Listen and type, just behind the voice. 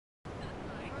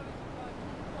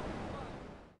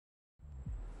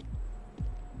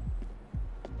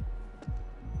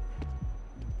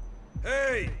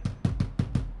Hey!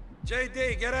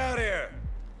 JD, get out here!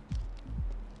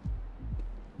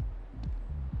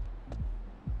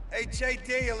 Hey,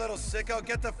 JD, you little sicko,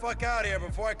 get the fuck out of here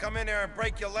before I come in here and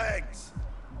break your legs.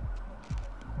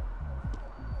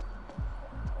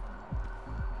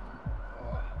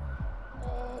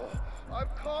 I'm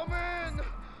coming!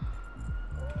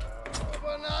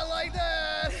 But not like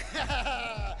that!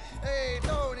 Hey,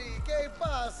 Tony, que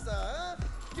pasa, huh?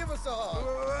 Give us a hug.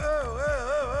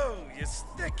 Whoa, you're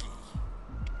sticky.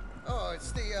 Oh,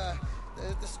 it's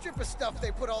the stripper stuff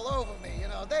they put all over me, you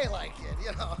know. They like it,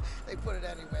 you know. They put it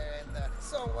anywhere, and,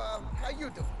 so, how you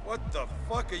doing? What the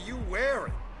fuck are you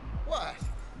wearing? What?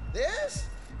 This?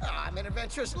 Oh, I'm an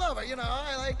adventurous lover, you know.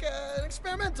 I like an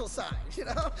experimental side, you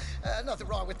know. Nothing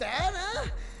wrong with that, huh?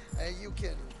 You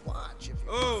can watch if you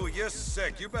Oh, you're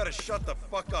sick. You better shut the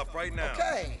fuck up right now.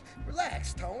 Okay,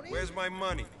 relax, Tony. Where's my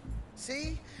money?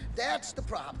 See? That's the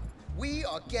problem. We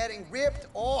are getting ripped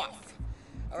off.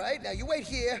 All right, now you wait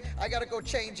here. I gotta go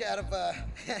change out of,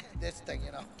 this thing,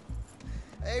 you know.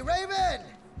 Hey, Raven!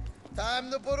 Time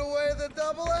to put away the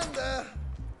double ender.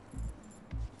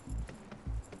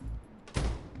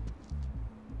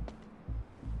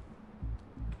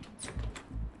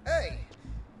 Hey,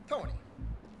 Tony.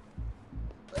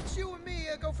 Let's you and me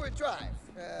go for a drive.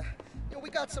 You know, we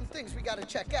got some things we gotta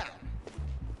check out.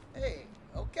 Hey,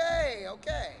 okay.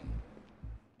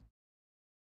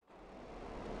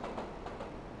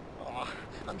 Oh,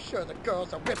 I'm sure the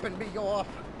girls are ripping me off.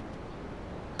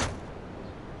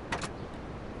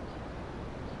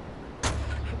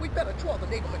 We better draw the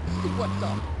neighborhood and see what's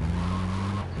up.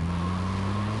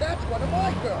 That's one of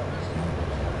my girls.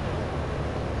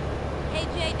 Hey,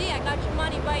 JD, I got your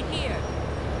money right here.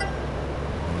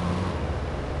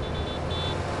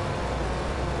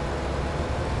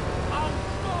 I'm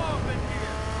starving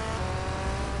here.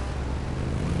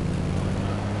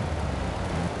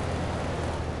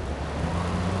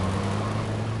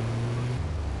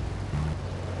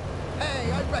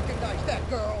 Hey, I recognize that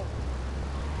girl.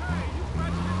 Hey, you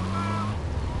catching this clown?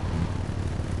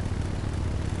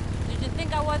 Did you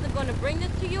think I wasn't gonna bring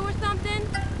this to you or something?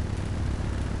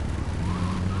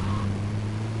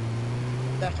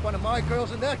 That's one of my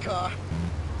girls in that car.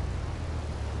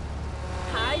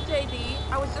 Hi, JD.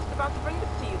 I was just about to bring this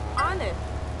to you. Honest.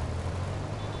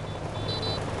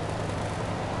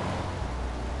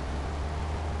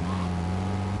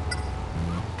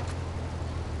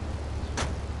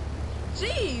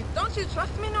 Jeez, don't you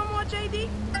trust me no more, JD?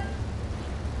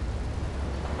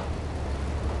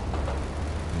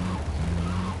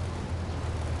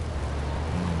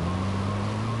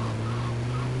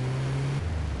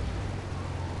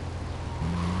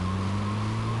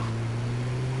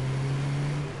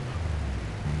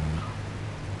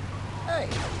 Hey,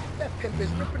 that pimp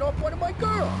is ripping off one of my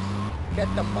girls.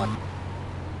 Get the money.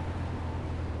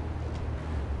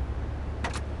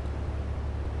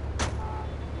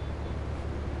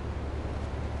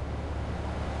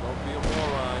 Don't be a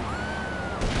moron.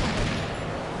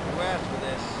 You asked for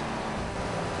this.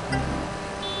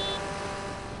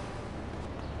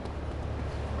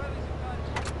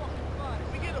 Can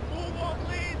we get a move on,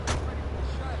 please?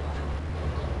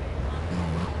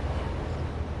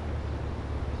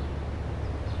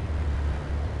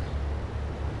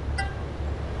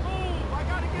 Move! I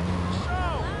gotta get to the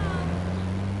show!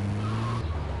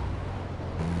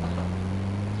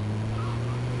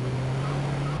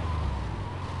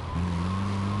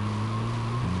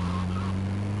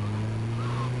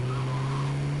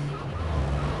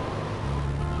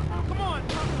 Come on,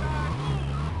 tough guy,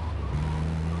 move!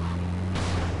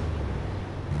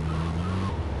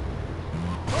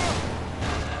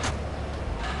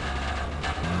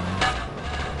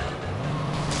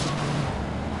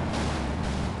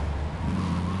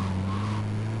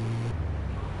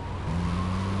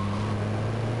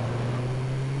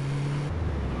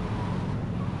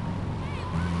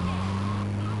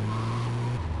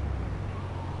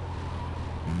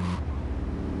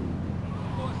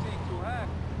 Boss ain't too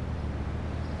happy.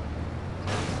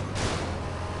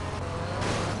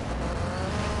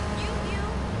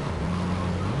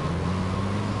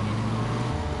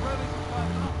 Brothers are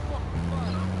fighting, I'm fucking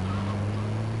fighting.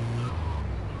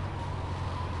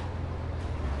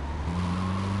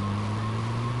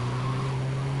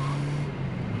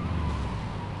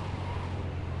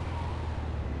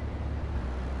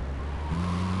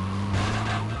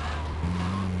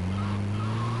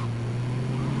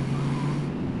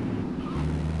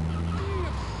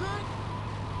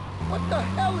 What the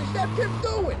hell is that pimp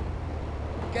doing?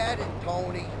 Get it,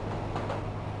 Tony.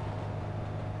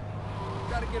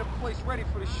 Gotta get a place ready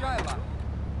for the Shylock.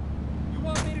 You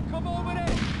want me to come over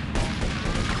there?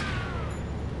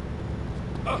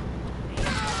 Get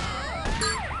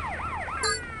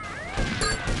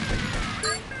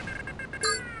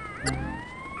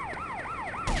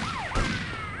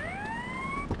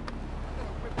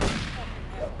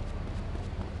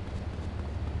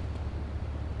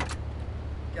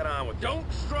on with it.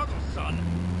 Don't struggle, son.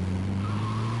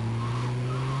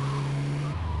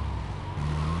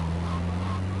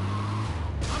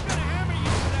 I'm gonna hammer you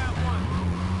for that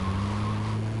one.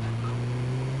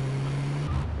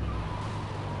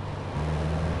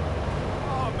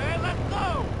 Oh, man, let's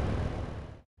go.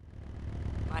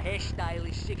 My hairstyle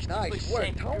is 60% Nice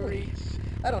work, Tony. grease.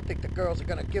 I don't think the girls are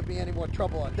gonna give me any more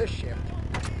trouble on this shift.